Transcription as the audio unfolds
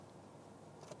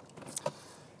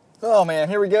Oh man,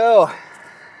 here we go.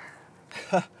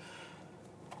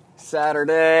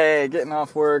 Saturday, getting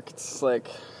off work. It's like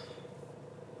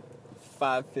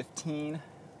 5:15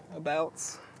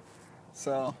 abouts.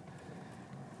 So,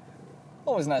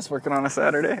 always nice working on a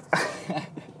Saturday.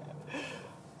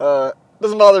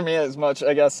 Doesn't bother me as much,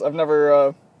 I guess. I've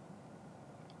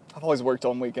always worked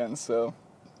on weekends, so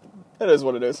it is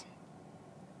what it is.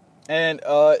 And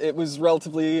it was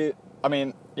relatively,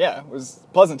 it was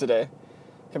pleasant today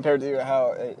compared to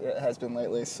how it has been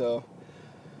lately, so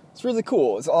it's really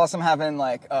cool. It's awesome having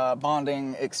like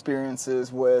bonding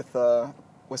experiences with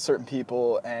certain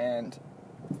people and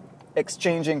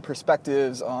exchanging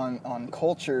perspectives on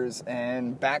cultures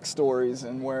and backstories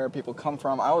and where people come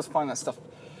from. I always find that stuff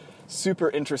super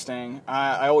interesting.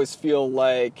 I always feel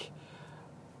like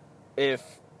if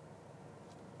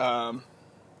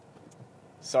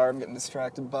sorry, I'm getting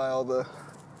distracted by all the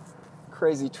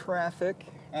crazy traffic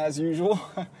as usual.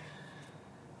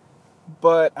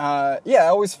 But I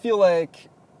always feel like,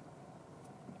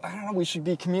 I don't know, we should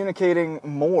be communicating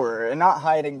more and not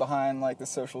hiding behind like the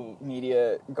social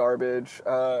media garbage.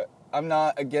 I'm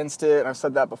not against it, and I've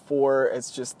said that before.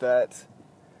 It's just that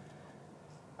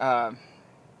I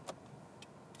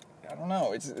don't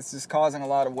know, it's just causing a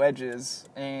lot of wedges,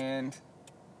 and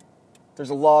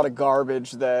there's a lot of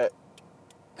garbage that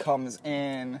comes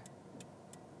in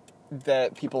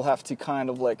that people have to kind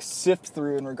of like sift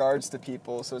through in regards to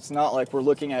people. So it's not like we're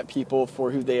looking at people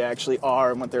for who they actually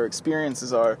are and what their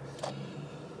experiences are,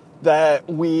 that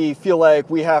we feel like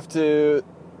we have to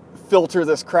filter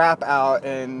this crap out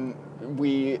and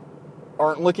we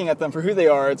aren't looking at them for who they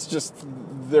are. It's just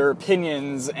their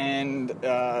opinions and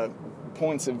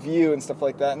points of view and stuff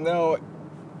like that. No,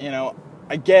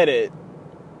 I get it.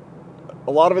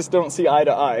 A lot of us don't see eye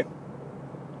to eye.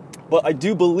 But I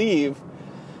do believe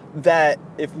that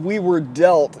if we were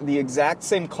dealt the exact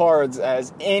same cards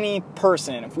as any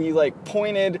person, if we like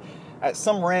pointed at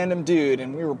some random dude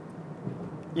and we were,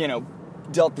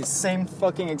 dealt the same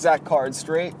fucking exact cards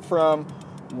straight from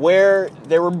where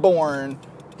they were born,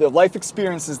 the life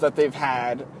experiences that they've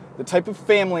had, the type of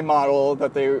family model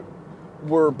that they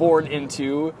were born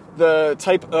into, the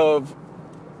type of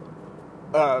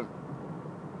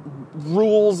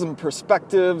rules and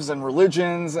perspectives and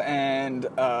religions and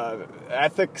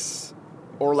ethics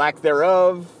or lack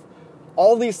thereof,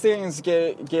 all these things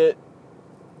get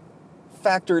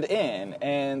factored in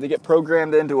and they get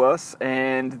programmed into us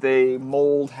and they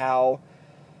mold how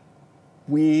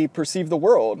we perceive the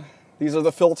world. These are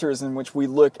the filters in which we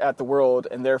look at the world,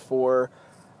 and therefore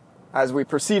as we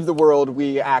perceive the world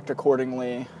we act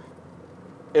accordingly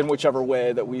in whichever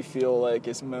way that we feel like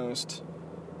is most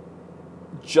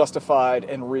justified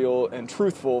and real and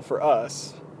truthful for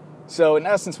us. So in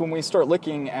essence, when we start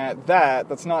looking at that,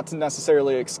 that's not to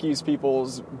necessarily excuse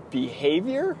people's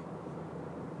behavior,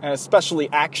 and especially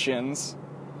actions,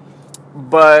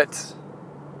 but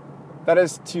that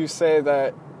is to say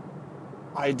that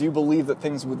I do believe that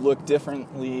things would look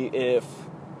differently if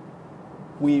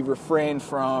we refrain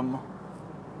from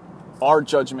our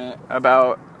judgment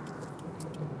about,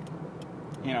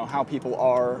 how people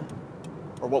are,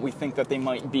 or what we think that they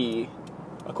might be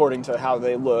according to how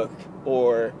they look,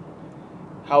 or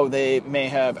how they may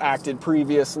have acted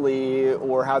previously,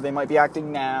 or how they might be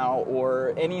acting now,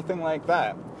 or anything like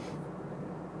that.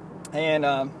 And,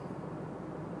 I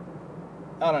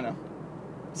don't know.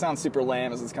 It sounds super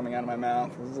lame as it's coming out of my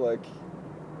mouth. It's like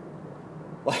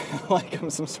I'm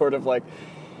some sort of like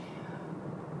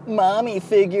mommy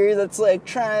figure that's like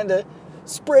trying to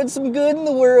spread some good in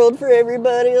the world for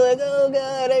everybody. Like, oh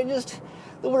God,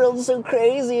 the world's so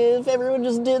crazy. If everyone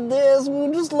just did this, we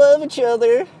would just love each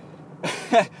other.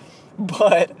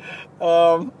 But,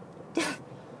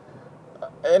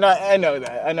 and I know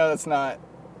that. I know that's not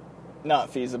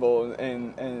feasible,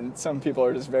 and some people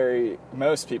are just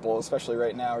most people, especially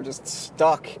right now, are just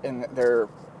stuck in their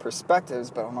perspectives.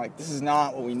 But I'm like, this is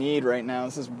not what we need right now.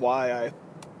 This is why I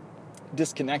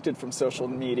disconnected from social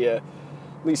media,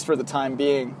 at least for the time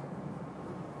being,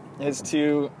 is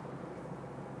to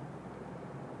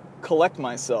collect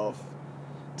myself,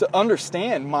 to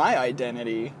understand my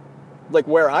identity, like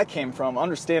where I came from,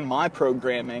 understand my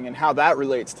programming and how that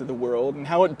relates to the world and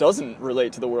how it doesn't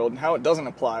relate to the world and how it doesn't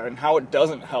apply and how it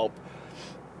doesn't help,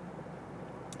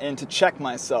 and to check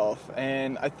myself.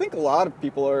 And I think a lot of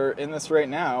people are in this right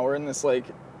now. We're in this like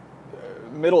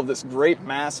middle of this great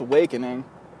mass awakening,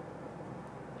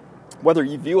 whether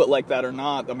you view it like that or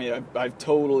not. I mean, I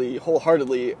totally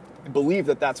wholeheartedly believe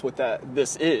that that's what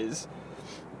this is.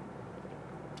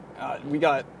 We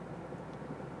got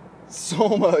so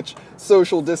much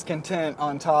social discontent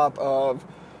on top of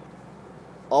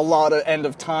a lot of end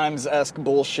of times-esque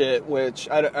bullshit, which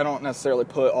I don't necessarily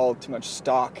put all too much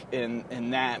stock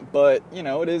in that, but, you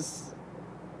know, it is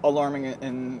alarming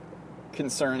and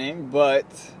concerning, but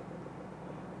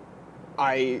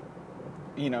I,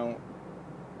 you know,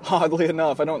 oddly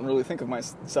enough, I don't really think of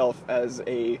myself as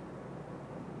an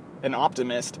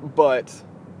optimist, but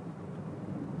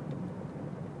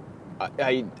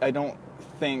I don't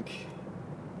think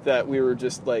that we were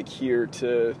just, like, here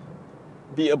to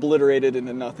be obliterated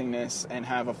into nothingness and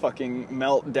have a fucking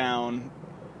meltdown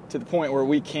to the point where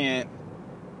we can't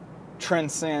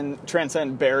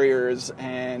transcend barriers.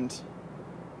 And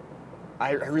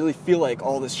I really feel like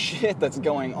all this shit that's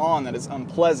going on that is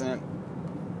unpleasant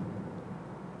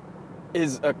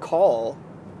is a call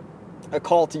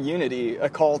to unity, a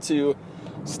call to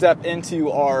step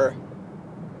into our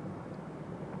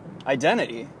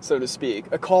identity, so to speak,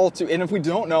 a call to, and if we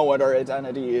don't know what our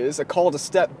identity is, a call to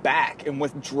step back and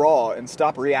withdraw and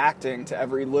stop reacting to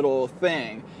every little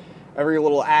thing, every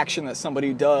little action that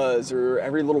somebody does, or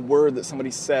every little word that somebody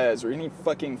says, or any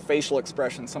fucking facial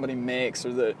expression somebody makes,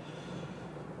 or the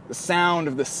sound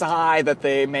of the sigh that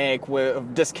they make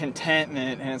of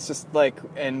discontentment. And it's just like,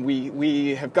 and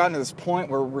we have gotten to this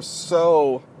point where we're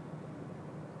so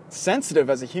sensitive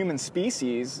as a human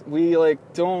species, we're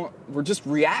just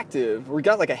reactive. We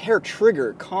got like a hair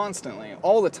trigger constantly,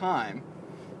 all the time.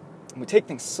 And we take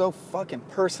things so fucking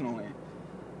personally.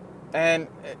 And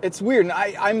it's weird, and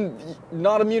I'm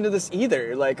not immune to this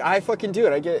either. Like, I fucking do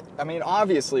it.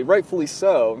 Obviously, rightfully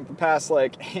so, the past,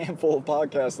 like, handful of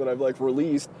podcasts that I've, like,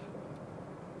 released,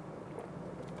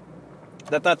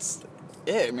 that's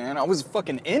it, man. I was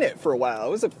fucking in it for a while. I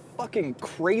was a fucking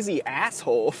crazy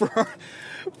asshole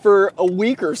for a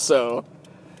week or so.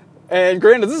 And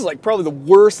granted, this is, like, probably the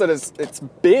worst that it's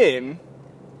been,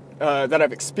 that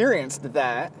I've experienced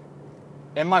that.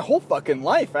 And my whole fucking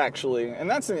life, actually. And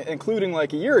that's including,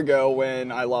 like, a year ago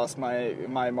when I lost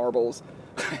my marbles.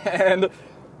 And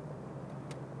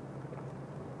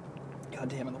God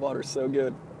damn it, the water's so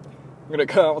good. I'm gonna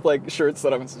come out with, like, shirts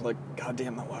that I'm just like, God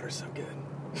damn, the water's so good.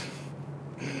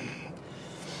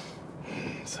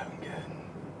 So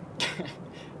good.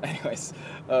 Anyways.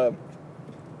 But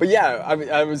yeah,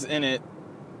 I was in it.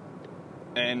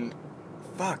 And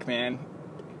fuck, man.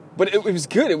 But it was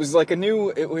good. It was like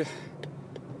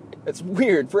it's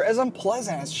weird, for as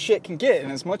unpleasant as shit can get,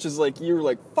 and as much as, like, you're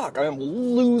like, fuck, I am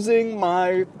losing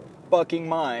my fucking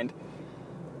mind.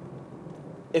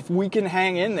 If we can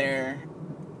hang in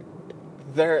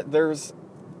there's...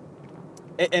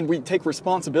 And we take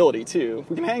responsibility, too.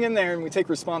 If we can hang in there and we take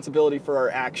responsibility for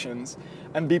our actions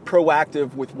and be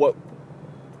proactive with what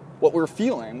we're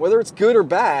feeling, whether it's good or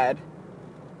bad,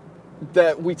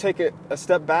 that we take a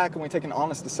step back and we take an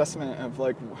honest assessment of,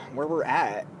 like, where we're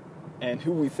at, and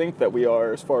who we think that we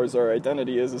are as far as our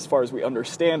identity is, as far as we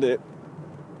understand it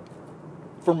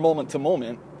from moment to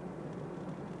moment,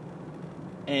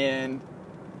 and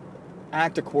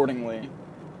act accordingly.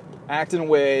 Act in a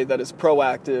way that is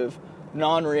proactive,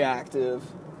 non-reactive,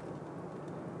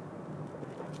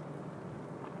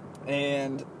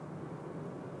 and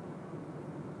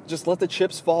just let the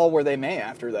chips fall where they may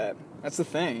after that. That's the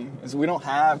thing, is we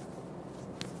have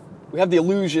the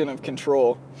illusion of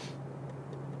control.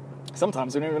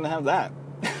 Sometimes we don't even have that.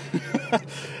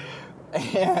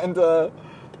 And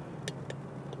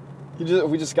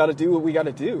we just got to do what we got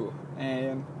to do.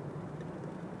 And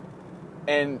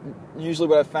usually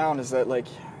what I've found is that, like,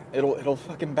 it'll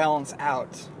fucking balance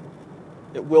out.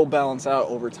 It will balance out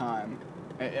over time.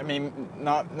 I mean,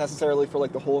 not necessarily for,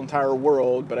 like, the whole entire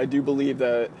world, but I do believe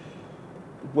that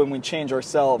when we change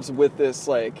ourselves with this,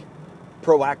 like,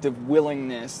 proactive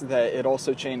willingness, that it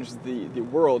also changes the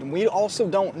world. And we also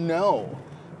don't know,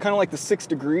 kind of like the 6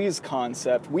 degrees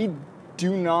concept, we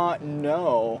do not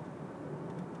know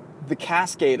the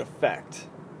cascade effect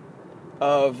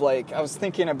of, like, I was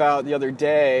thinking about the other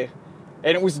day,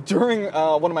 and it was during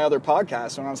one of my other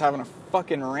podcasts when I was having a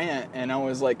fucking rant, and I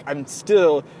was like, I'm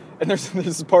still, and there's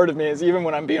this part of me is, even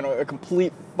when I'm being a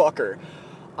complete fucker,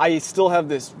 I still have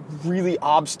this really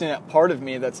obstinate part of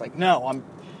me that's like, no,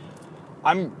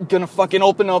 I'm gonna fucking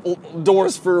open up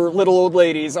doors for little old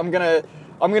ladies. I'm gonna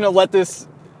let this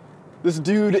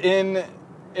dude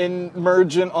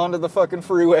merge onto the fucking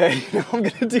freeway. I'm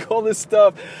gonna do all this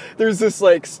stuff. There's this,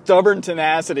 like, stubborn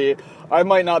tenacity. I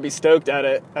might not be stoked at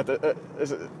it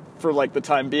for, like, the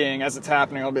time being. As it's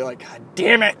happening, I'll be like, God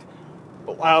damn it!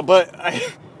 But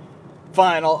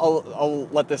fine. I'll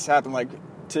let this happen. Like,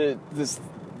 to this,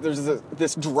 there's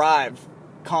this drive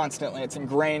constantly. It's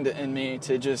ingrained in me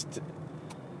to just,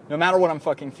 no matter what I'm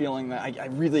fucking feeling, that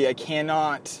I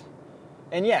cannot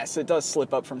And yes, it does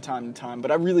slip up from time to time,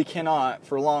 but I really cannot,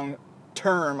 for long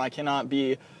term, I cannot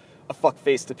be a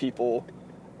fuckface to people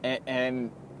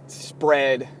and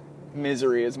spread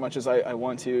misery as much as I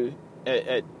want to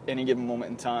at any given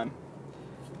moment in time.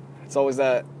 It's always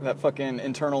that fucking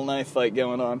internal knife fight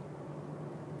going on.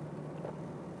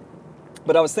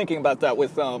 But I was thinking about that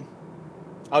with, I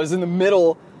was in the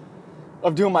middle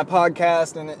of doing my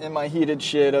podcast and in my heated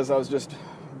shit as I was just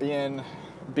being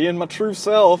my true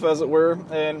self, as it were,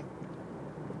 and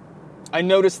I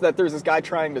noticed that there's this guy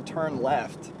trying to turn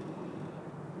left,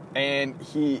 and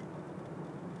he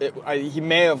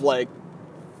may have, like,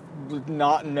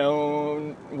 not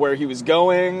known where he was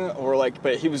going, or, like,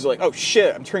 but he was like, oh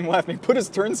shit, I'm turning left, and he put his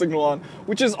turn signal on,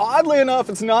 which is, oddly enough,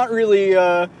 it's not really,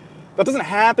 that doesn't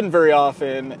happen very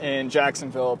often in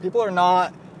Jacksonville. People are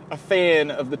not a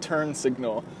fan of the turn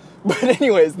signal. But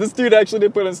anyways, this dude actually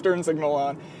did put his turn signal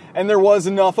on, and there was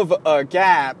enough of a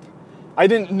gap. I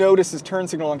didn't notice his turn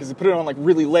signal on because he put it on, like,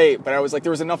 really late, but I was like, there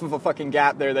was enough of a fucking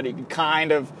gap there that he could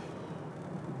kind of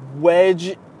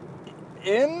wedge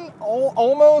in,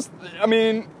 almost. I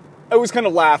mean, it was kind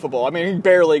of laughable. I mean, he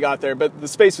barely got there, but the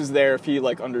space was there if he,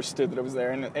 like, understood that it was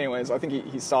there. And anyways, I think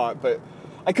he saw it, but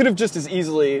I could have just as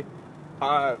easily,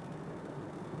 like,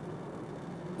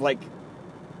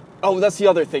 oh, that's the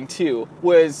other thing, too,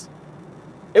 was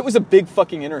it was a big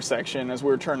fucking intersection as we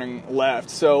were turning left.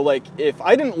 So, like, if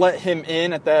I didn't let him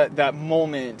in at that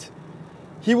moment,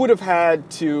 he would have had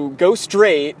to go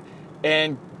straight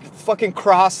and fucking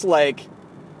cross, like,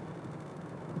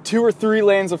 2 or 3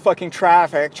 lanes of fucking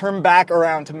traffic, turn back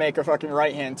around to make a fucking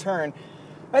right-hand turn.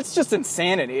 That's just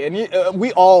insanity. And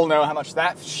we all know how much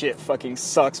that shit fucking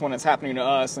sucks when it's happening to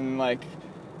us. And, like,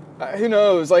 who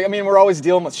knows? Like, I mean, we're always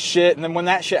dealing with shit, and then when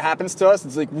that shit happens to us,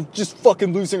 it's like, we're just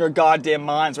fucking losing our goddamn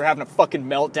minds. We're having a fucking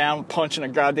meltdown, punching a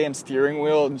goddamn steering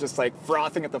wheel, and just, like,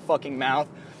 frothing at the fucking mouth.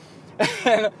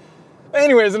 And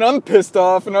anyways, and I'm pissed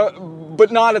off,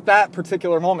 but not at that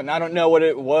particular moment. And I don't know what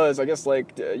it was. I guess,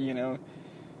 like,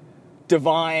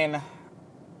 divine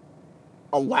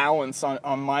allowance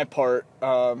on my part,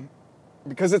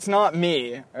 because it's not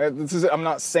me. I'm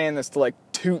not saying this to, like,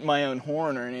 toot my own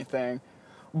horn or anything.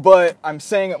 But I'm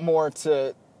saying it more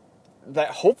to that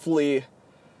hopefully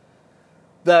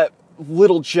that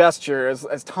little gesture,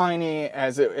 as tiny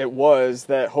as it was,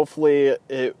 that hopefully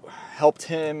it helped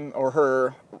him or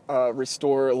her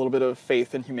restore a little bit of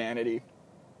faith in humanity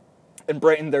and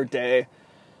brighten their day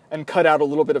and cut out a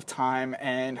little bit of time,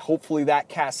 and hopefully that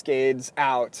cascades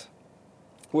out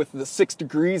with the 6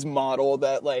 degrees model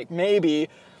that, like, maybe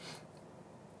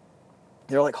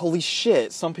they're like, holy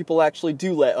shit, some people actually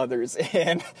do let others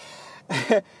in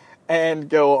and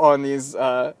go on these,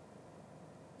 go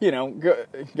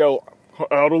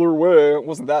out of their way. It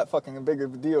wasn't that fucking big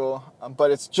of a deal,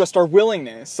 but it's just our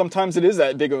willingness. Sometimes it is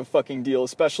that big of a fucking deal,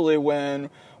 especially when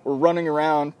we're running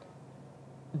around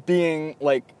being,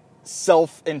 like,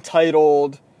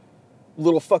 self-entitled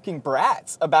little fucking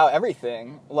brats about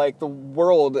everything. Like, the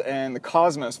world and the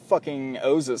cosmos fucking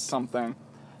owes us something.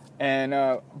 And,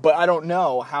 but I don't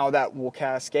know how that will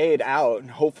cascade out,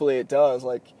 and hopefully it does,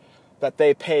 like, that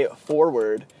they pay it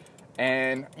forward,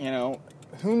 and,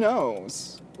 who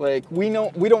knows? Like, we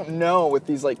don't know with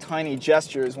these, like, tiny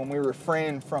gestures, when we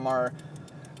refrain from our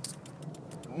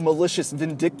malicious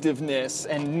vindictiveness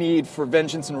and need for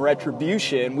vengeance and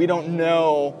retribution, we don't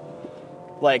know,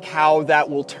 like, how that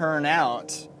will turn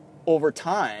out over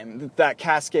time, that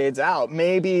cascades out.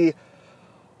 Maybe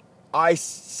I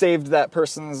saved that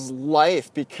person's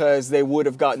life because they would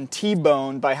have gotten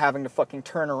T-boned by having to fucking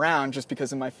turn around just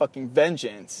because of my fucking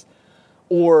vengeance.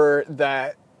 Or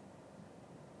that,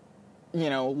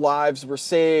 lives were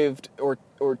saved or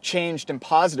changed in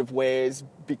positive ways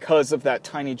because of that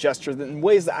tiny gesture, in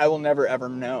ways that I will never ever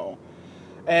know.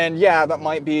 And yeah, that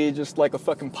might be just like a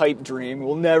fucking pipe dream.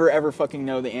 We'll never ever fucking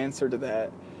know the answer to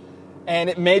that.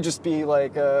 And it may just be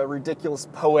like a ridiculous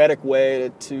poetic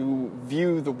way to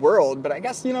view the world, but I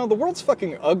guess, the world's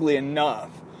fucking ugly enough.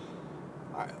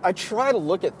 I try to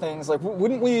look at things like,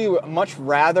 wouldn't we much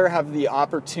rather have the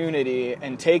opportunity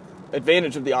and take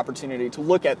advantage of the opportunity to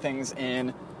look at things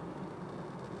in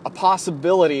a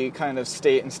possibility kind of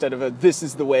state instead of a this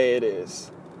is the way it is.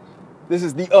 This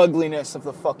is the ugliness of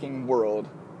the fucking world.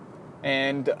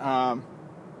 And I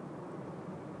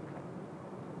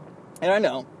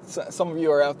know some of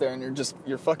you are out there and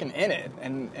you're fucking in it,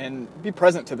 and be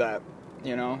present to that.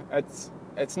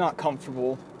 It's not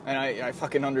comfortable, and I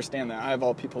fucking understand that. I, of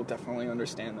all people, definitely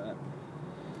understand that.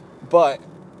 But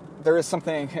there is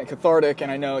something cathartic,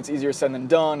 and I know it's easier said than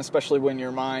done, especially when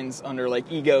your mind's under,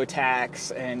 like, ego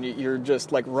tax and you're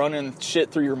just, like, running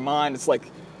shit through your mind. It's like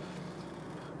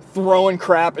throwing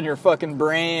crap in your fucking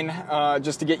brain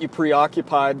just to get you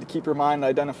preoccupied, to keep your mind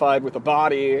identified with a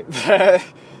body,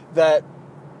 that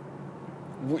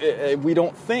we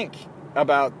don't think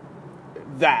about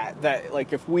that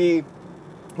like if we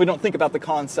don't think about the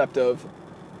concept of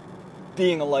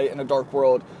being a light in a dark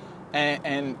world,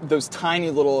 and those tiny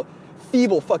little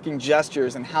feeble fucking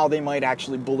gestures and how they might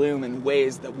actually bloom in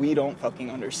ways that we don't fucking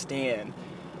understand.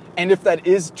 And if that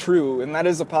is true, and that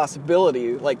is a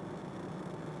possibility, like,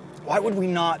 why would we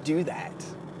not do that?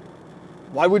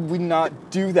 Why would we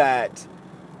not do that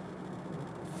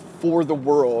for the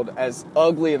world, as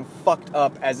ugly and fucked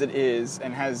up as it is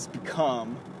and has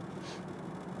become?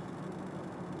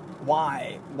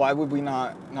 Why? Why would we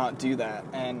not do that?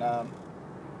 And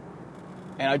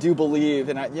I do believe,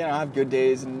 and I have good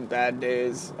days and bad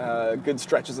days, good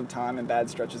stretches of time and bad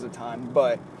stretches of time,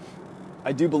 but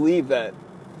I do believe that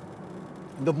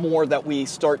the more that we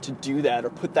start to do that,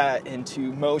 or put that into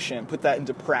motion, put that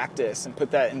into practice, and put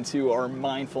that into our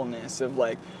mindfulness of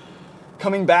like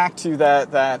coming back to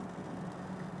that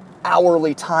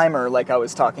hourly timer, like I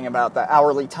was talking about, that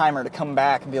hourly timer, to come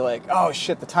back and be like, oh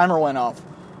shit, the timer went off.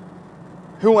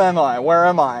 Who am I? Where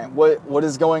am I? What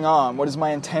is going on? What is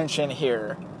my intention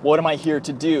here? What am I here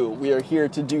to do? We are here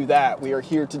to do that. We are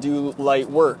here to do light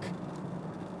work.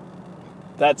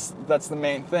 That's the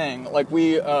main thing. Like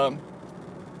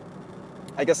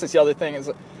I guess that's the other thing is,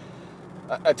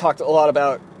 I talked a lot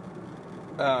about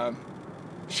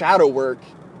shadow work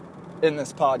in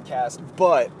this podcast,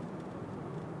 but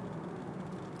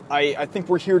I think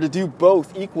we're here to do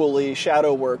both equally,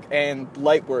 shadow work and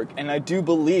light work. And I do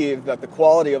believe that the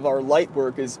quality of our light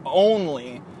work is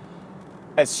only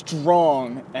as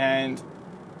strong and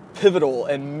pivotal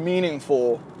and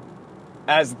meaningful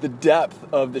as the depth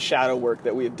of the shadow work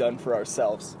that we have done for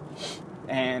ourselves.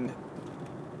 And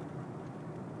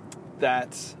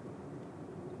that's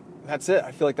it.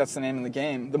 I feel like that's the name of the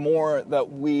game. The more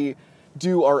that we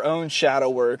do our own shadow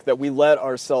work, that we let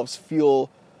ourselves feel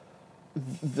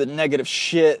the negative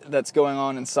shit that's going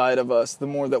on inside of us, the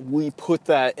more that we put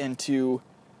that into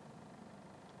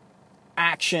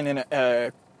action in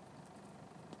a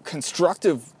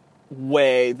constructive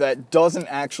way that doesn't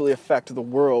actually affect the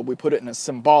world. We put it in a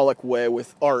symbolic way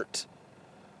with art.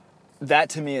 That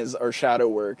to me is our shadow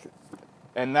work.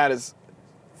 And that is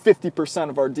 50%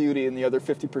 of our duty, and the other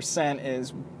 50%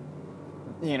 is,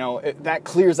 that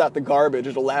clears out the garbage.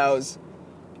 It allows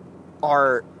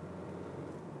our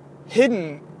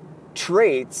hidden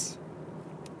traits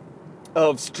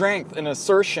of strength and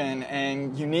assertion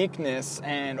and uniqueness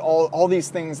and all these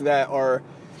things that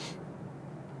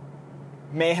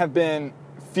may have been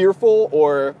fearful,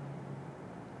 or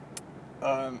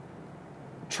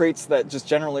traits that just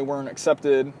generally weren't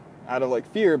accepted out of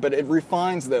like fear, but it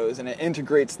refines those and it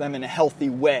integrates them in a healthy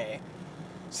way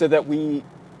so that we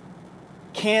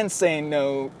can say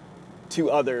no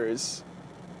to others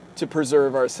to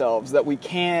preserve ourselves, that we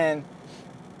can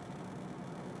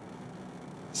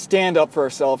stand up for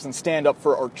ourselves and stand up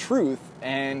for our truth,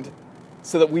 and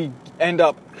so that we end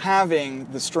up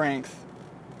having the strength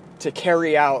to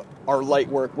carry out our light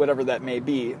work, whatever that may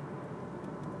be.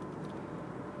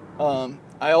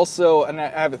 I also, and I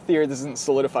have a theory, this isn't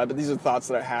solidified, but these are thoughts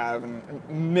that I have, and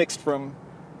mixed from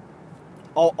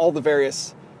all the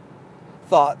various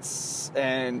thoughts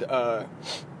and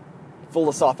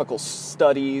philosophical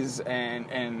studies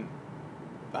and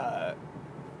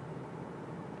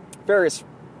various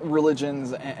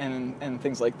religions and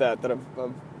things like that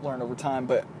I've learned over time.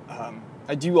 But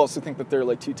I do also think that there are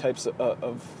like two types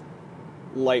of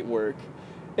light work.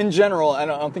 In general, I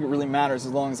don't think it really matters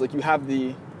as long as like you have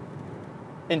the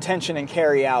intention and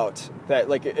carry out that,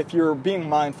 like, if you're being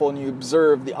mindful and you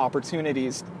observe the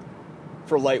opportunities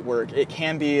for light work, it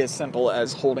can be as simple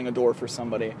as holding a door for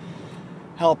somebody,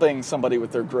 helping somebody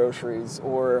with their groceries,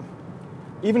 or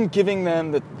even giving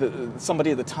them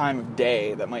somebody the time of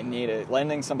day that might need it,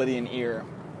 lending somebody an ear.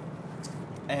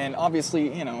 And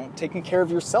obviously, taking care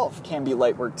of yourself can be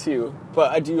light work too.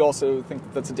 But I do also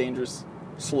think that's a dangerous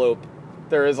slope.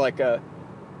 There is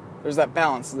there's that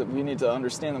balance that we need to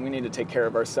understand, that we need to take care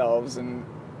of ourselves, and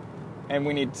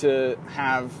we need to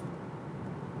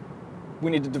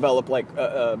develop like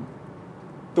the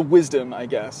wisdom, I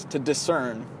guess, to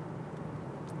discern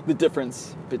the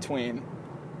difference between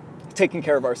taking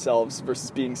care of ourselves versus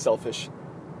being selfish,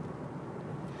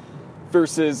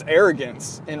 versus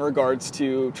arrogance in regards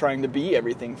to trying to be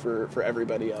everything for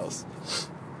everybody else.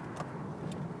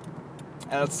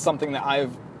 And that's something that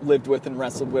I've lived with and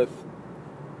wrestled with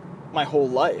my whole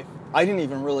life. I didn't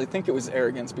even really think it was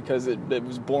arrogance, because it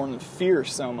was born of fear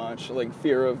so much, like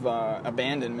fear of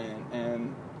abandonment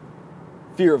and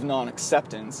fear of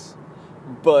non-acceptance,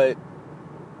 but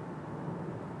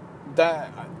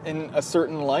that in a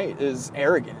certain light is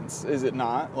arrogance, is it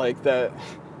not? Like that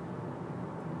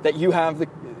you have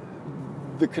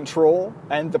the control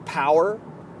and the power,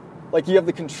 like you have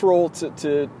the control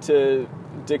to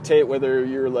dictate whether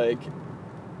you're like,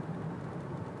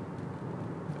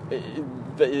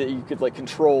 that you could like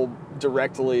control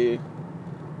directly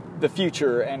the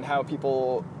future and how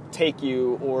people take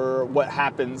you or what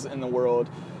happens in the world,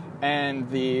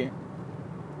 and the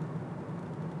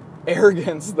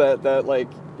arrogance that like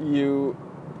you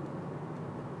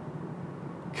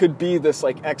could be this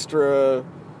like extra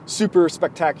super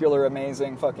spectacular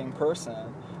amazing fucking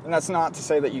person. And that's not to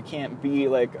say that you can't be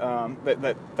like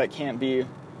that can't be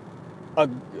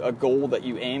a goal that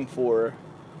you aim for,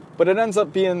 but it ends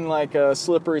up being like a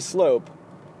slippery slope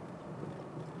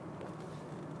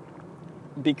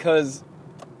because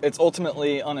it's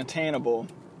ultimately unattainable,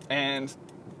 and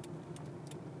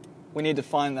we need to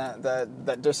find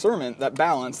that discernment, that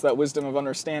balance, that wisdom of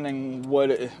understanding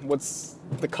what's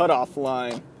the cutoff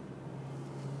line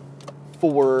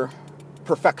for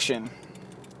perfection.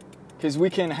 Because we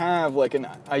can have like an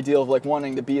ideal of like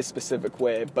wanting to be a specific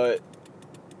way,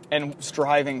 and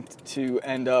striving to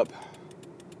end up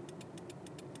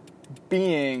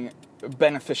being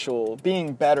beneficial,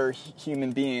 being better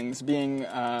human beings, being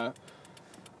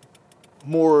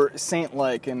more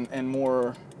saint-like and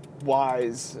more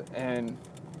wise,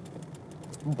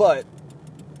 but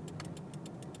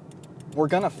we're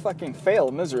gonna fucking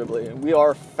fail miserably. We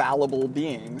are fallible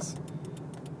beings,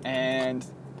 and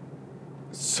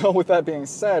so with that being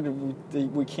said,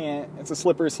 we can't, it's a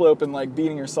slippery slope, and like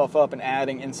beating yourself up and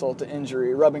adding insult to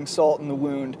injury, rubbing salt in the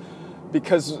wound,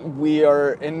 because we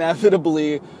are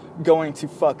inevitably going to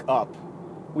fuck up.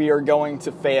 We are going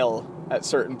to fail at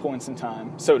certain points in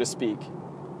time, so to speak.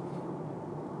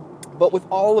 But with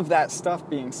all of that stuff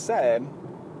being said,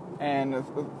 and the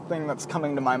thing that's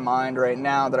coming to my mind right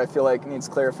now that I feel like needs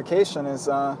clarification is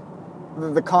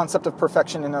the concept of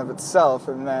perfection in and of itself,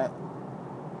 and that,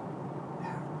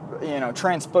 you know,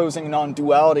 transposing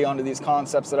non-duality onto these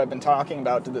concepts that I've been talking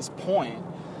about to this point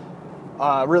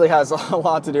really has a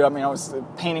lot to do. I mean, I was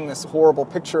painting this horrible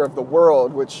picture of the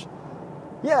world, which,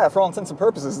 yeah, for all intents and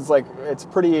purposes, it's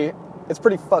pretty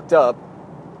fucked up.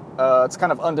 It's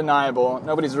kind of undeniable.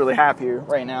 Nobody's really happy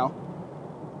right now.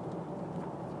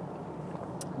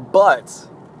 But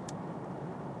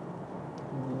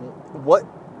what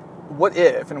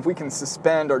if, and if we can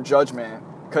suspend our judgment,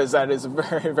 because that is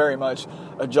very, very much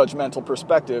a judgmental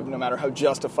perspective, no matter how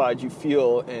justified you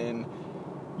feel in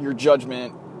your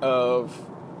judgment of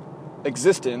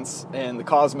existence and the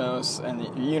cosmos and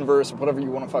the universe, or whatever you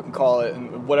want to fucking call it,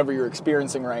 and whatever you're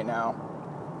experiencing right now.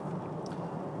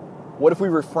 What if we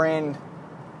refrained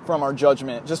from our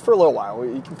judgment just for a little while?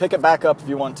 You can pick it back up if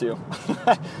you want to.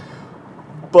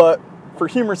 But for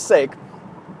humor's sake,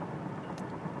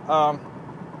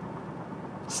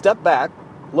 step back,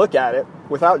 look at it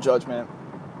without judgment,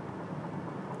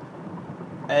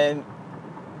 and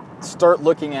start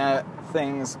looking at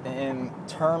things in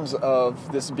terms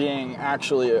of this being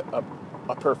actually a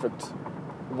perfect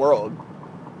world.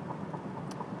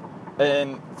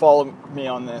 And follow me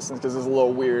on this, because it's a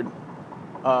little weird.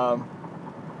 But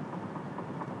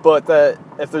that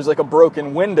if there's like a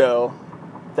broken window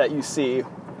that you see,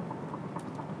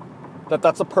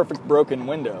 that's a perfect broken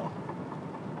window.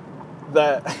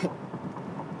 That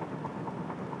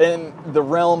in the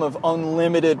realm of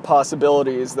unlimited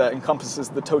possibilities that encompasses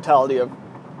the totality of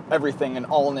everything and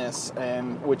allness,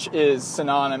 and which is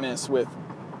synonymous with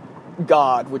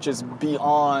God, which is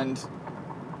beyond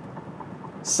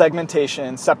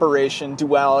segmentation, separation,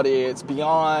 duality. It's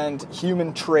beyond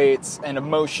human traits and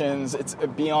emotions. It's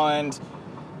beyond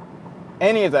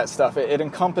any of that stuff. It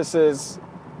encompasses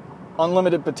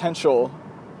unlimited potential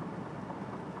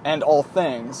and all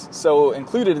things. So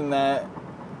included in that,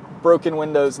 broken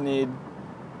windows need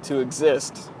to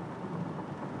exist,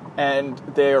 and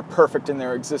they are perfect in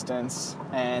their existence,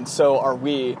 and so are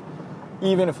we.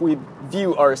 Even if we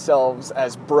view ourselves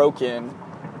as broken,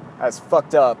 as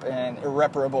fucked up and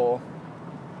irreparable,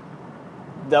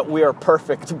 that we are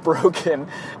perfect, broken,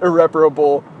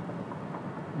 irreparable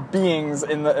beings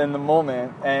in the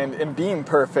moment, and in being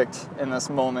perfect in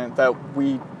this moment, that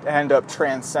we end up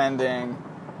transcending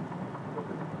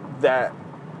that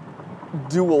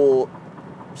dual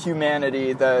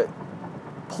humanity that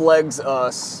plagues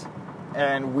us,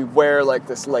 and we wear like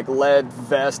this like lead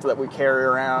vest that we carry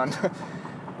around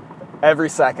every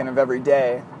second of every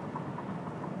day.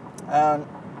 And,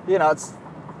 you know, it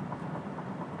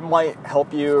might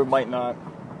help you or might not.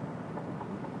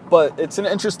 But it's an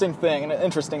interesting thing and an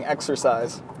interesting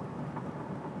exercise,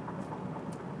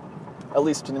 at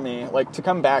least to me, like to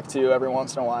come back to every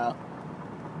once in a while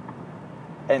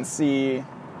and see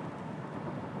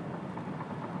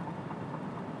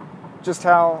just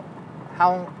how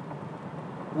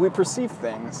we perceive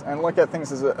things and look at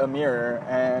things as a mirror.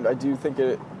 And I do think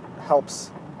it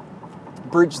helps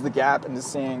bridge the gap into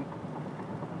seeing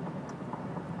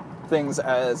things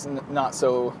as not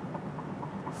so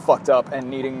fucked up and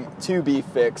needing to be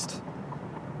fixed,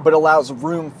 but allows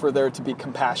room for there to be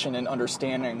compassion and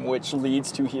understanding, which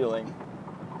leads to healing,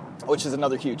 which is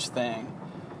another huge thing.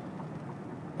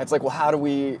 It's like, well, how do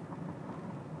we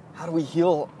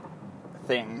heal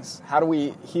things? How do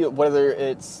we heal, whether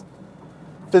it's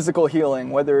physical healing,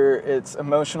 whether it's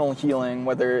emotional healing,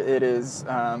 whether it is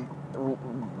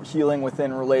healing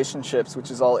within relationships, which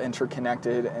is all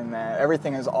interconnected, and that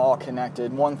everything is all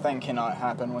connected. One thing cannot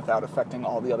happen without affecting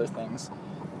all the other things.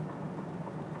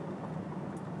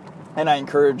 And I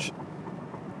encourage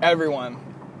every one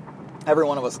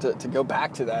of us to go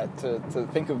back to that, to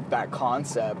think of that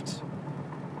concept,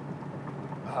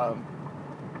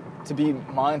 to be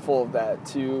mindful of that,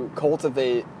 to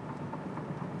cultivate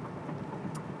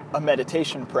a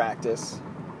meditation practice,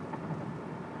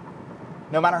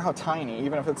 no matter how tiny,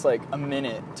 even if it's like a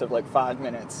minute to like 5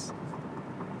 minutes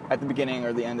at the beginning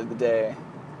or the end of the day,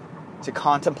 to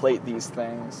contemplate these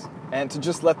things and to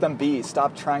just let them be.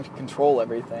 Stop trying to control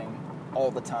everything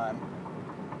all the time.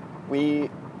 We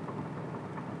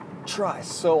try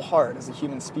so hard as a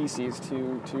human species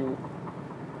to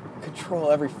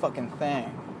control every fucking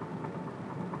thing.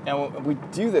 And we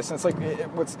do this, and it's like,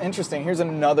 what's interesting, here's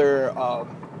another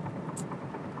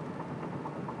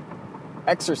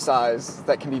exercise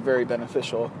that can be very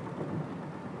beneficial,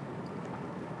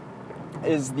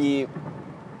 is the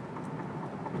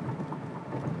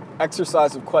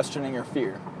exercise of questioning your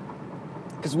fear.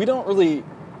 Because we don't really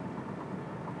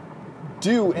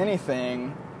do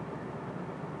anything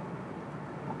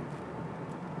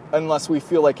unless we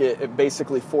feel like it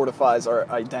basically fortifies our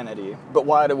identity. But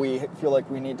why do we feel like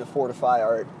we need to fortify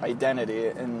our identity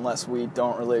unless we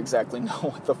don't really exactly know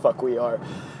what the fuck we are?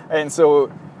 And so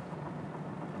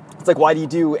it's like, why do you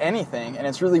do anything? And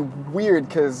it's really weird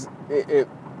because it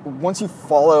once you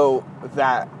follow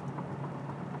that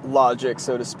logic,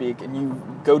 so to speak, and you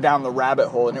go down the rabbit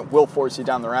hole, and it will force you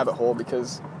down the rabbit hole,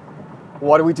 because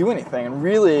why do we do anything? And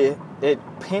really, it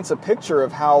paints a picture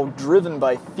of how driven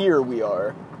by fear we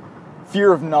are.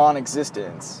 Fear of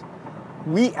non-existence.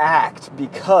 We act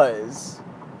because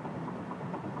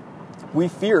we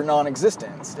fear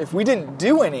non-existence. If we didn't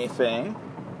do anything,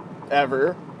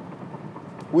 ever,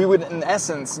 we would, in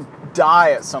essence,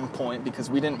 die at some point because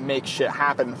we didn't make shit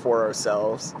happen for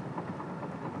ourselves.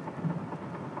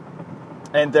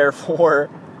 And therefore,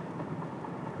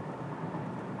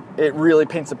 it really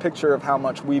paints a picture of how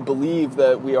much we believe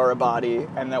that we are a body,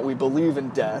 and that we believe in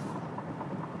death,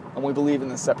 and we believe in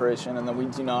the separation, and that we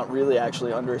do not really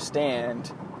actually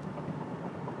understand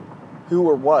who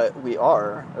or what we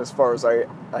are as far as our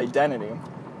identity.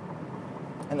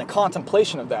 And the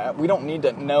contemplation of that, we don't need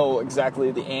to know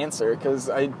exactly the answer, because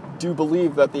I do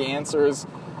believe that the answer is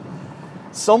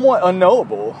somewhat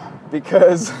unknowable,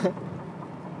 because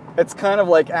it's kind of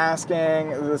like asking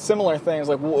the similar things,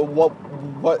 like,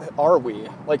 what are we?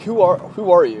 Like, who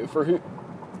are you? For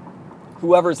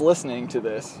whoever's listening to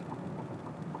this,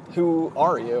 who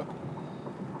are you?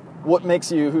 What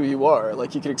makes you who you are?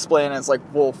 Like, you could explain it as like,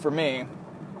 well, for me,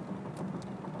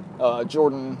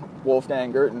 Jordan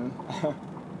Wolfgang Girton,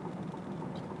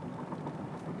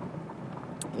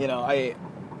 you know, I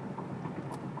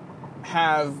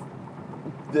have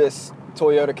this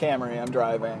Toyota Camry I'm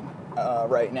driving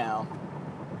right now.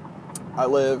 I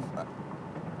live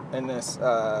in this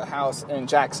house in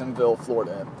Jacksonville,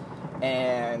 Florida,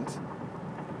 and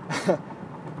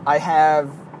I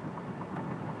have,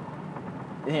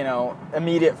 you know,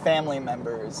 immediate family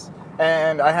members,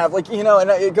 and I have, like, you know,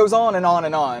 and it goes on and on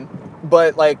and on,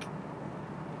 but, like,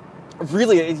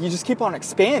 really, you just keep on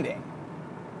expanding,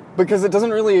 because it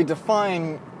doesn't really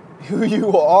define who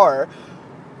you are.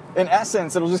 In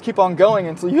essence, it'll just keep on going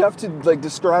until you have to, like,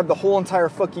 describe the whole entire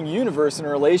fucking universe in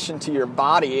relation to your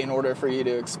body in order for you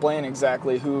to explain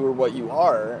exactly who or what you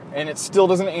are. And it still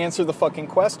doesn't answer the fucking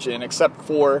question, except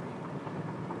for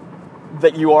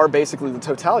that you are basically the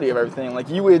totality of everything. Like,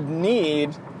 you would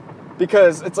need,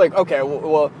 because it's like, okay,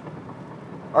 well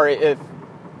all right, if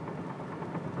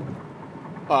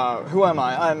who am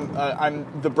I?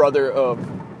 I'm the brother of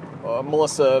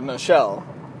Melissa Michelle.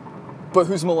 But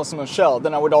who's Melissa Michelle?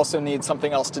 Then I would also need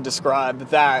something else to describe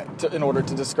that in order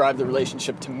to describe the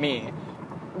relationship to me.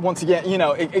 once again,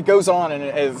 it goes on and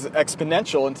it is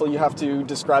exponential until you have to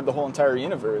describe the whole entire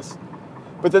universe.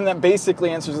 But then that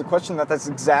basically answers the question that that's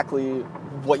exactly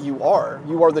what you are.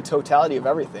 You are the totality of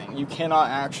everything. You cannot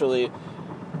actually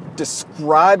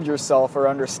describe yourself or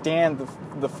understand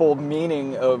the full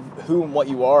meaning of who and what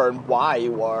you are and why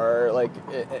you are, like,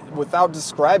 without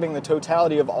describing the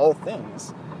totality of all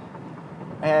things.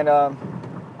 And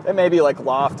it may be like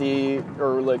lofty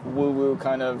or like woo-woo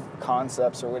kind of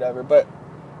concepts or whatever, but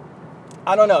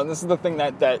I don't know. This is the thing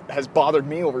that has bothered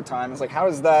me over time. It's like, how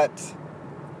is that?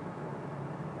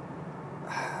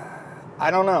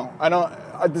 I don't know.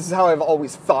 This is how I've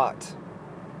always thought.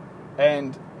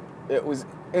 And it was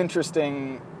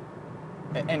interesting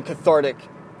and cathartic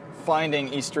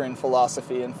finding Eastern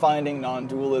philosophy and finding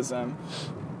non-dualism,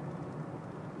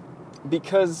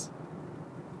 because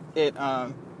it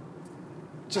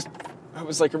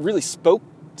was like, it really spoke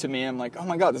to me. I'm like, oh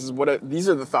my God, these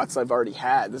are the thoughts I've already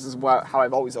had. This is how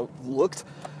I've always looked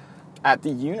at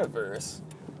the universe.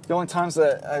 The only times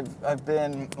that I've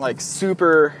been like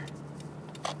super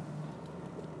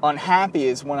unhappy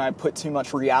is when I put too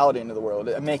much reality into the world.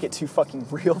 I make it too fucking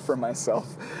real for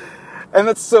myself. And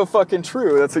that's so fucking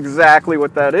true. That's exactly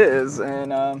what that is.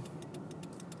 And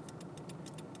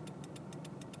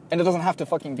it doesn't have to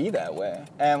fucking be that way.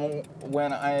 And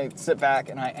when I sit back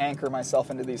and I anchor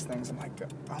myself into these things, I'm like,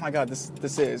 oh my God,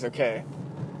 this is okay.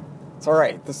 It's all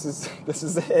right. This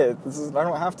is it. I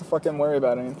don't have to fucking worry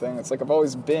about anything. It's like I've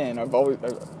always been.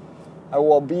 I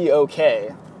will be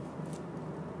okay.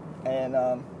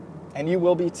 And you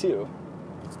will be too.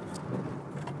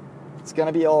 It's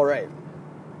gonna be all right.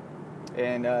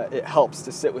 And it helps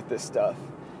to sit with this stuff,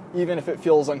 even if it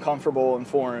feels uncomfortable and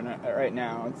foreign right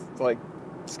now. It's like,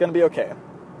 it's gonna be okay.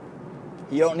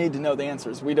 You don't need to know the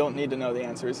answers. We don't need to know the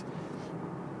answers.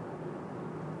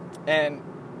 And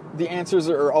the answers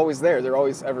are always there. They're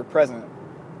always ever present.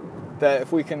 That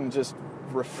if we can just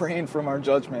refrain from our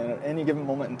judgment at any given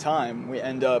moment in time, we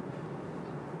end up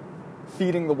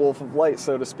feeding the wolf of light,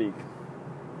 so to speak.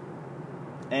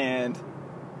 And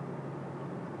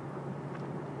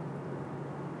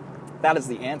that is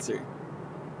the answer.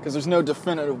 Because there's no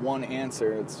definitive one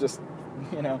answer. It's just,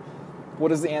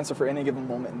 what is the answer for any given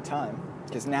moment in time?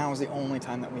 Because now is the only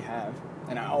time that we have.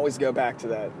 And I always go back to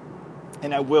that.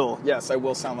 And I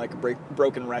will sound like a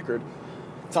broken record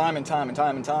time and time and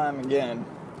time and time again.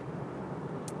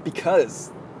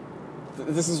 Because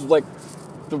this is like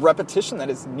the repetition that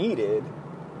is needed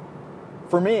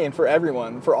for me and for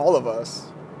everyone, for all of us,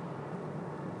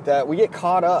 that we get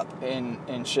caught up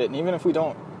in shit. And even if we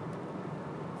don't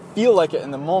feel like it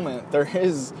in the moment, there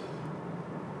is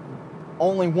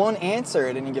only one answer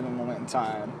at any given moment in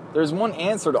time. There's one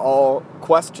answer to all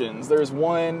questions. There's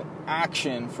one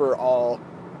action for all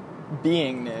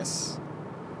beingness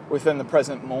within the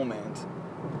present moment.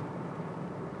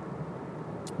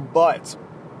 But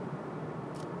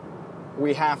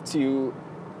we have to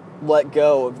let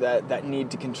go of that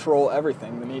need to control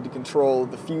everything, the need to control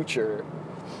the future,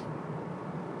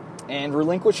 and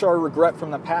relinquish our regret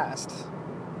from the past.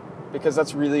 Because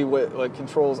that's really what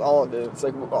controls all of it. It's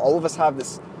like all of us have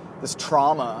this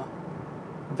trauma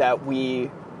that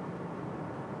we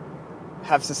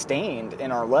have sustained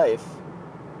in our life.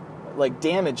 Like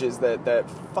damages that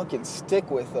fucking stick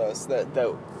with us,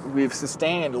 that we've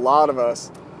sustained, a lot of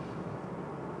us,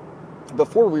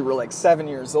 before we were like 7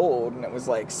 years old, and it was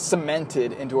like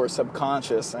cemented into our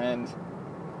subconscious, and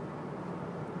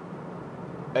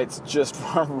it's just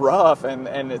rough,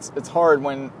 and it's hard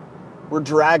when we're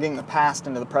dragging the past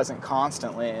into the present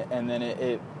constantly, and then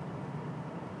it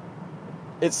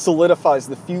solidifies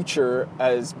the future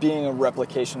as being a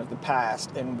replication of the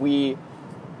past, and we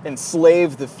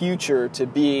enslave the future to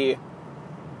be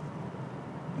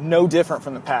no different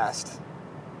from the past.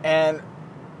 And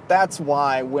that's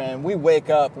why when we wake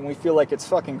up and we feel like it's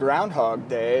fucking Groundhog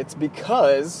Day, it's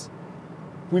because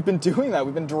we've been doing that.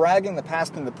 We've been dragging the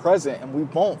past into the present, and we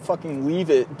won't fucking leave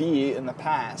it be in the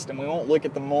past. And we won't look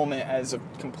at the moment as a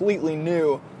completely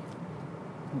new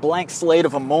blank slate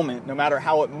of a moment, no matter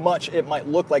how much it might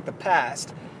look like the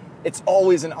past. It's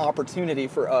always an opportunity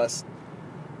for us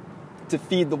to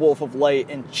feed the wolf of light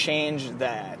and change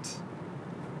that.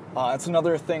 It's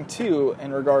another thing, too,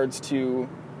 in regards to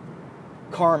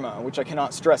karma, which I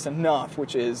cannot stress enough,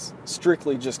 which is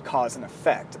strictly just cause and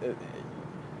effect.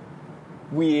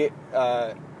 We,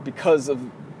 because of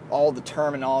all the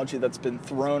terminology that's been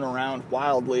thrown around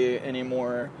wildly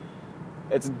anymore,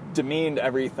 it's demeaned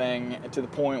everything to the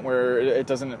point where it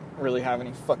doesn't really have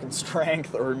any fucking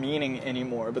strength or meaning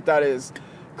anymore. But that is,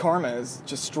 karma is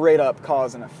just straight up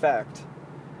cause and effect.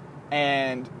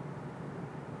 And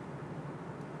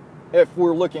if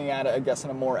we're looking at it, I guess, in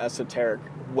a more esoteric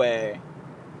way,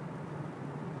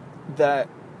 that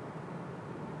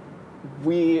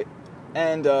we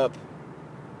end up,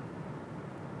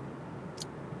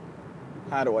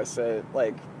 how do I say it,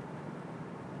 like,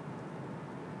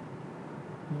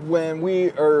 when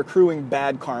we are accruing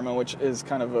bad karma, which is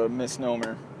kind of a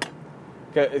misnomer,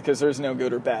 because there's no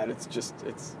good or bad, it's just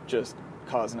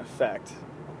cause and effect.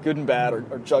 Good and bad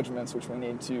are judgments which we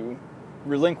need to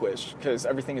relinquish, because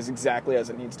everything is exactly as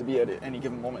it needs to be at any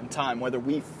given moment in time, whether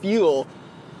we feel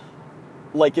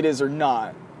like it is or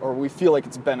not, or we feel like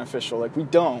it's beneficial. Like, we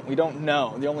don't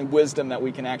know. The only wisdom that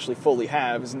we can actually fully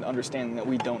have is an understanding that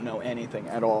we don't know anything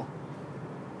at all.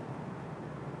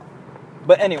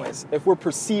 But anyways, if we're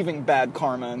perceiving bad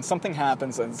karma and something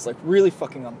happens and it's like really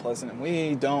fucking unpleasant and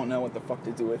we don't know what the fuck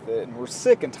to do with it, and we're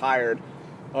sick and tired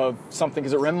of something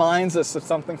because it reminds us of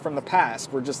something from the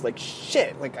past, we're just like,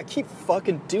 shit, like, I keep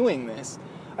fucking doing this.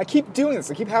 I keep doing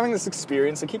this. I keep having this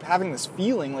experience. I keep having this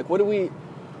feeling. Like, what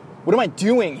am I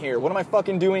doing here? What am I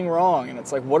fucking doing wrong? And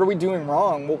it's like, what are we doing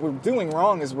wrong? What we're doing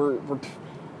wrong is we're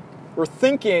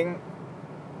thinking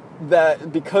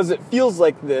that because it feels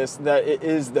like this, that it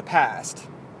is the past.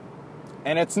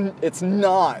 And it's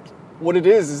not. What it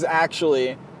is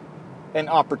actually an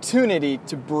opportunity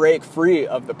to break free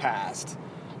of the past.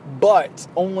 But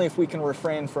only if we can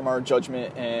refrain from our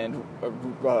judgment and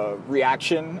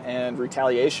reaction and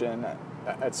retaliation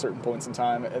at certain points in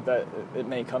time, that it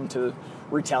may come to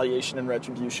retaliation and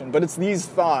retribution. But it's these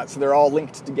thoughts, they're all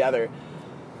linked together,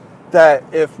 that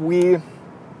if we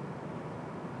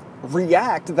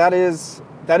react, that is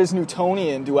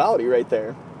Newtonian duality right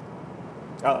there.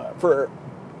 For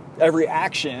every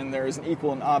action, there is an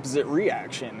equal and opposite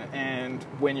reaction. And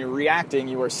when you're reacting,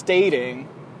 you are stating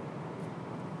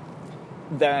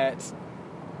that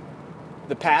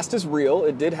the past is real,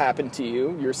 it did happen to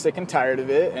you, you're sick and tired of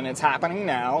it, and it's happening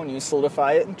now, and you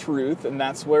solidify it in truth, and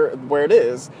that's where it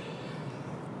is.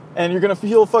 And you're going to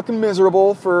feel fucking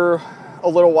miserable for a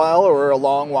little while or a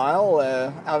long while,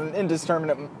 an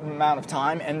indeterminate amount of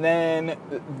time, and then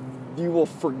you will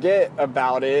forget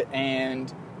about it,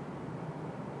 and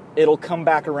it'll come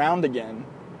back around again,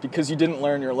 because you didn't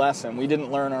learn your lesson. We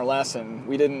didn't learn our lesson.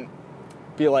 We didn't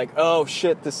be like, oh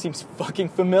shit, this seems fucking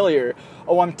familiar.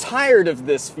 Oh, I'm tired of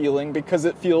this feeling because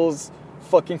it feels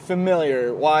fucking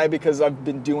familiar. Why? Because I've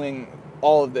been doing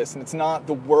all of this, and it's not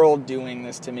the world doing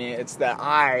this to me, it's that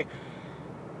I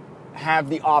have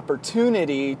the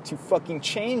opportunity to fucking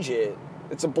change it.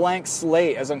 It's a blank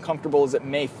slate, as uncomfortable as it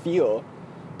may feel.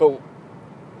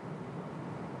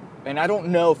 And I don't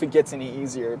know if it gets any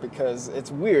easier, because it's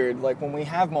weird. Like, when we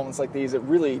have moments like these, it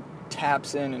really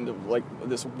taps into like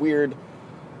this weird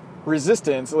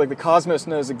resistance. Like, the cosmos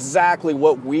knows exactly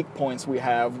what weak points we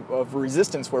have of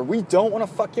resistance, where we don't want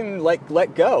to fucking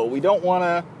let go. We don't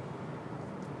want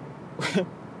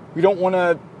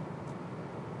to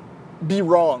be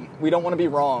wrong. We don't want to be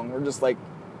wrong. We're just like,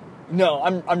 no,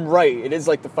 I'm right. It is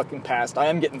like the fucking past. I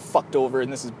am getting fucked over,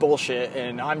 and this is bullshit,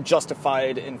 and I'm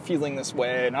justified in feeling this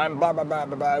way, and I'm blah, blah, blah,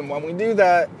 blah, blah. And when we do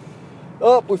that,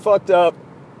 we fucked up.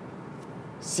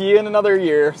 See you in another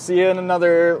year. See you in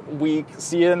another week.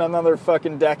 See you in another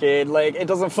fucking decade. Like, it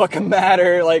doesn't fucking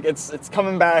matter. Like, it's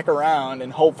coming back around,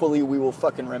 and hopefully we will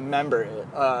fucking remember it.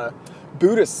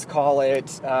 Buddhists call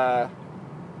it,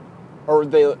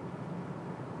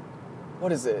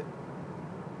 what is it?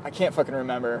 I can't fucking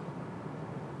remember.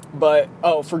 But,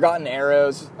 Forgotten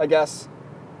Arrows, I guess.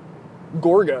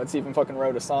 Gorguts even fucking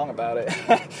wrote a song about it.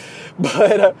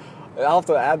 But I'll have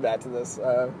to add that to this.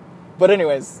 But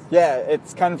anyways, yeah,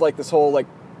 it's kind of like this whole, like,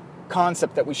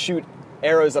 concept that we shoot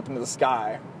arrows up into the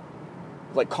sky.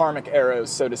 Like karmic arrows,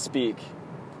 so to speak.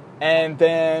 And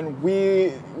then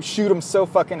we shoot them so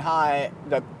fucking high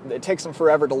that it takes them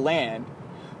forever to land.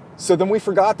 So then we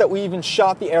forgot that we even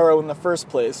shot the arrow in the first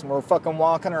place, and we're fucking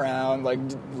walking around, like,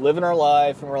 living our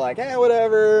life, and we're like,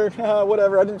 whatever,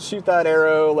 I didn't shoot that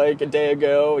arrow, like, a day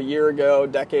ago, a year ago, a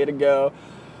decade ago.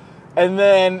 And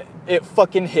then it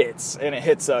fucking hits, and it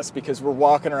hits us because we're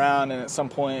walking around, and at some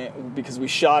point, because we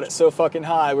shot it so fucking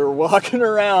high, we were walking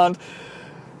around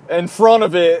in front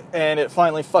of it, and it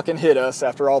finally fucking hit us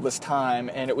after all this time,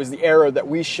 and it was the arrow that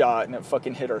we shot, and it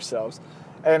fucking hit ourselves.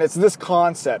 And it's this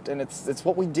concept, and it's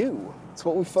what we do. It's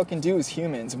what we fucking do as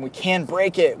humans, and we can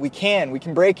break it. We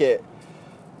can break it.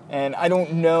 And I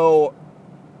don't know,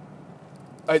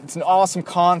 it's an awesome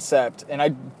concept, and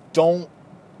I don't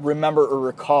remember or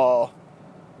recall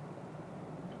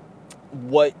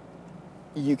what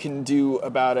you can do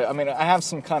about it. I mean, I have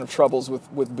some kind of troubles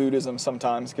with Buddhism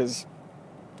sometimes, because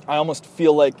I almost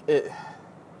feel like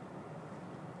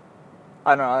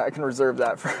I don't know, I can reserve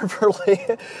that for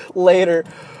later.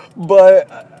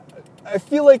 But I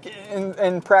feel like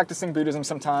in practicing Buddhism,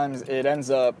 sometimes it ends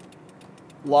up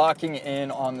locking in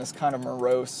on this kind of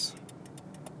morose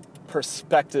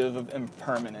perspective of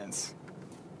impermanence,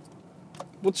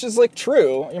 which is like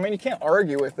true. I mean, you can't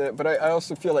argue with it, but I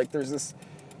also feel like there's this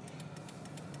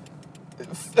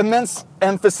immense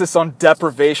emphasis on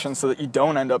deprivation so that you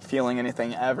don't end up feeling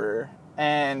anything ever.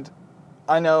 And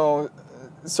I know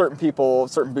certain people,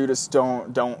 certain Buddhists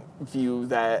don't view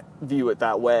it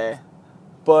that way,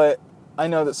 but I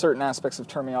know that certain aspects of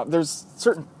there's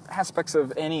certain aspects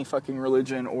of any fucking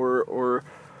religion or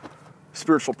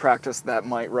spiritual practice that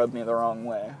might rub me the wrong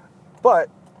way. But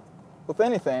with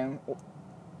anything,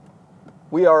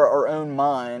 we are our own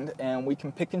mind, and we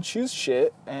can pick and choose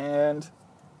shit, and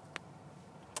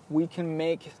we can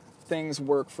make things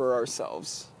work for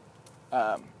ourselves.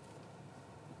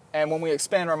 And when we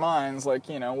expand our minds, like,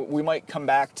 you know, we might come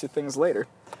back to things later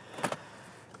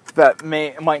that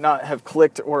might not have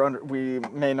clicked, or we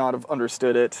may not have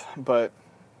understood it, but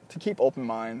to keep open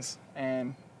minds.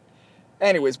 And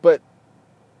anyways, but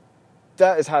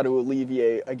that is how to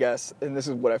alleviate, I guess, and this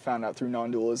is what I found out through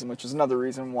non-dualism, which is another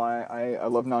reason why I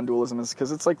love non-dualism, is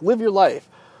because it's like, live your life.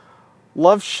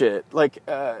 Love shit. Like,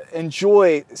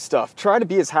 enjoy stuff. Try to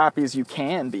be as happy as you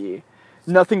can be.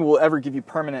 Nothing will ever give you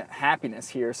permanent happiness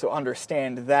here, so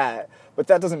understand that. But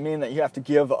that doesn't mean that you have to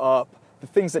give up the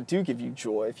things that do give you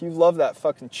joy. If you love that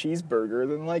fucking cheeseburger,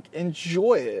 then, like,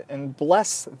 enjoy it and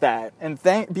bless that. And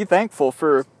be thankful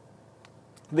for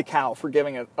the cow for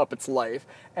giving up its life.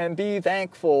 And be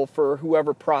thankful for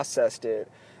whoever processed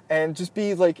it. And just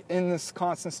be, like, in this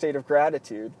constant state of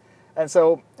gratitude. And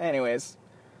so, anyways,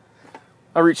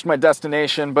 I reached my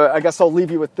destination, but I guess I'll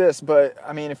leave you with this. But,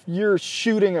 I mean, if you're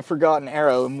shooting a forgotten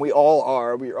arrow, and we're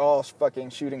all fucking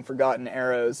shooting forgotten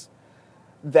arrows,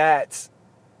 that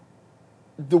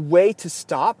the way to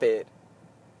stop it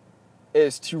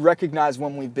is to recognize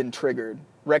when we've been triggered.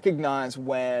 Recognize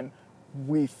when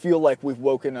we feel like we've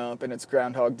woken up and it's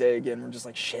Groundhog Day again. We're just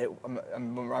like, shit,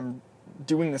 I'm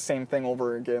doing the same thing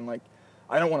over again. Like,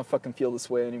 I don't want to fucking feel this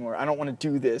way anymore. I don't want to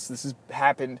do this. This has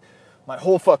happened my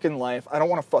whole fucking life. I don't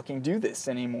want to fucking do this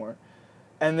anymore.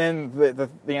 And then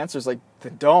the answer is like,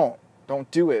 then don't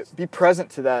do it. Be present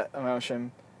to that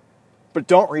emotion, but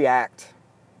don't react.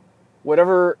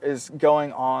 Whatever is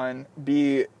going on,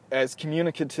 be as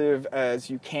communicative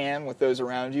as you can with those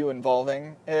around you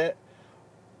involving it.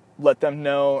 Let them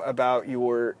know about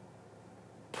your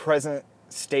present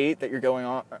state that's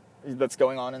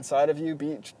going on inside of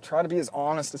you. Try to be as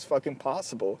honest as fucking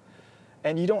possible.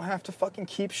 And you don't have to fucking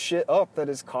keep shit up that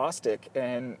is caustic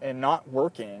and not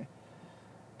working.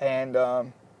 And,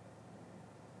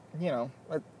 you know,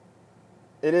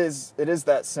 it is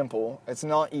that simple. It's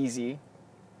not easy,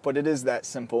 but it is that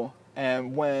simple.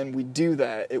 And when we do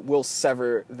that, it will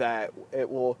sever that. It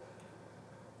will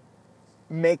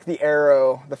make the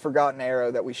forgotten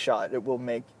arrow that we shot, it will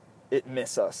make it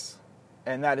miss us.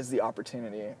 And that is the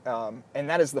opportunity. And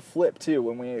that is the flip, too.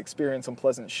 When we experience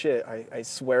unpleasant shit, I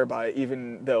swear by it,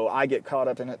 even though I get caught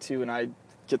up in it, too, and I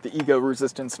get the ego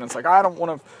resistance, and it's like, I don't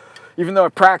want to, even though I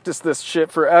practiced this shit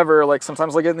forever, like,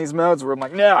 sometimes I get in these modes where I'm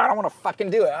like, no, I don't want to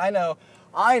fucking do it. I know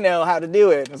how to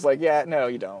do it. And it's like, yeah, no,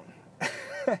 you don't.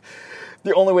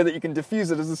 The only way that you can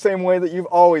diffuse it is the same way that you've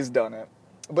always done it.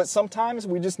 But sometimes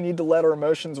we just need to let our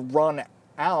emotions run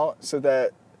out so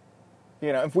that,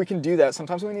 you know, if we can do that,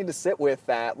 sometimes we need to sit with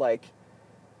that, like,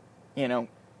 you know,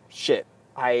 shit,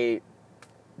 I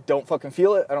don't fucking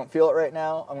feel it. I don't feel it right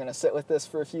now. I'm going to sit with this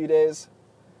for a few days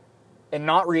and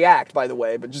not react, by the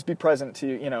way, but just be present to,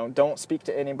 you know, don't speak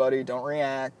to anybody. Don't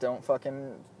react. Don't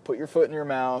fucking put your foot in your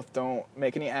mouth. Don't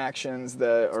make any actions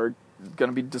that are going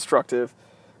to be destructive,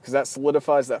 because that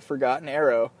solidifies that forgotten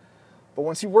arrow. But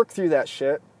once you work through that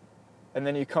shit, and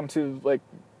then you come to, like,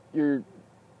 your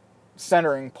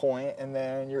centering point, and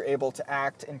then you're able to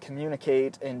act and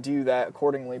communicate and do that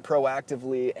accordingly,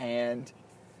 proactively, and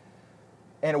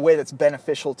in a way that's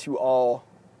beneficial to all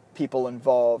people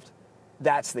involved,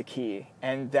 that's the key.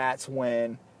 And that's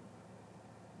when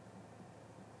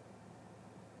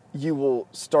you will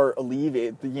start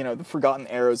the forgotten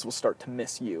arrows will start to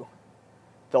miss you.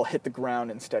 They'll hit the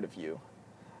ground instead of you.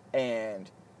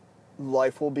 And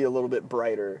life will be a little bit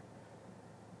brighter.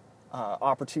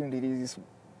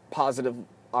 Positive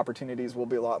opportunities will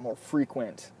be a lot more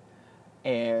frequent.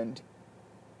 And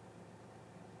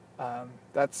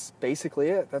that's basically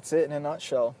it. That's it in a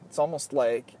nutshell. It's almost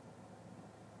like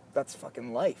that's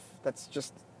fucking life. That's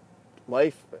just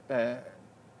life in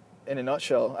a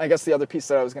nutshell. I guess the other piece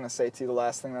that I was going to say to you, the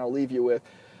last thing that I'll leave you with,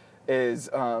 is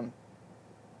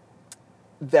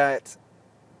that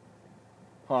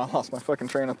Oh, I lost my fucking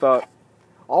train of thought.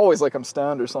 Always like I'm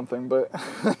stoned or something, but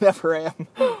I never am.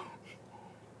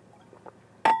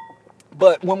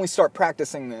 But when we start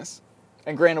practicing this,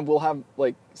 and granted we'll have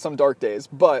like some dark days,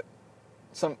 but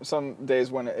some days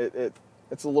when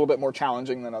it's a little bit more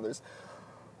challenging than others.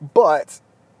 But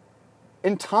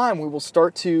in time we will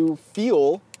start to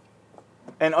feel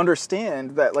and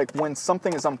understand that like when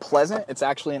something is unpleasant, it's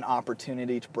actually an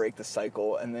opportunity to break the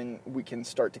cycle, and then we can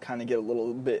start to kind of get a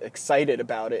little bit excited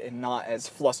about it and not as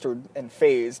flustered and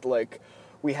phased like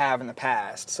we have in the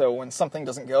past. So when something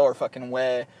doesn't go our fucking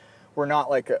way, we're not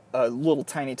like a little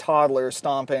tiny toddler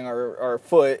stomping our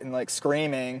foot and like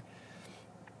screaming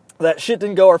that shit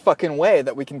didn't go our fucking way,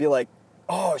 that we can be like,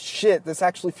 oh shit, this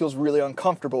actually feels really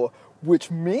uncomfortable,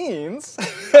 which means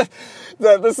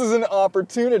that this is an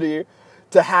opportunity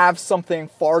to have something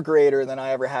far greater than I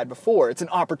ever had before. It's an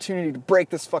opportunity to break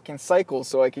this fucking cycle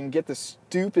so I can get this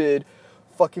stupid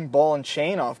fucking ball and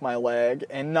chain off my leg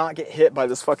and not get hit by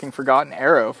this fucking forgotten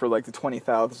arrow for like the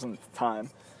 20,000th time.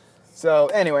 So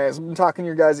anyways, I've been talking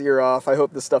your guys' ear off. I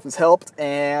hope this stuff has helped,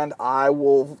 and I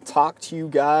will talk to you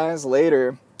guys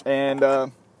later. And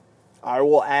I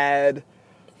will add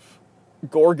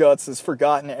Gorguts'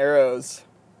 Forgotten Arrows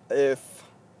if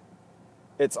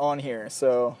it's on here.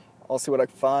 So I'll see what I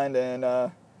can find,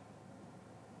 and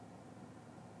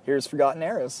here's Forgotten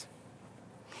Arrows.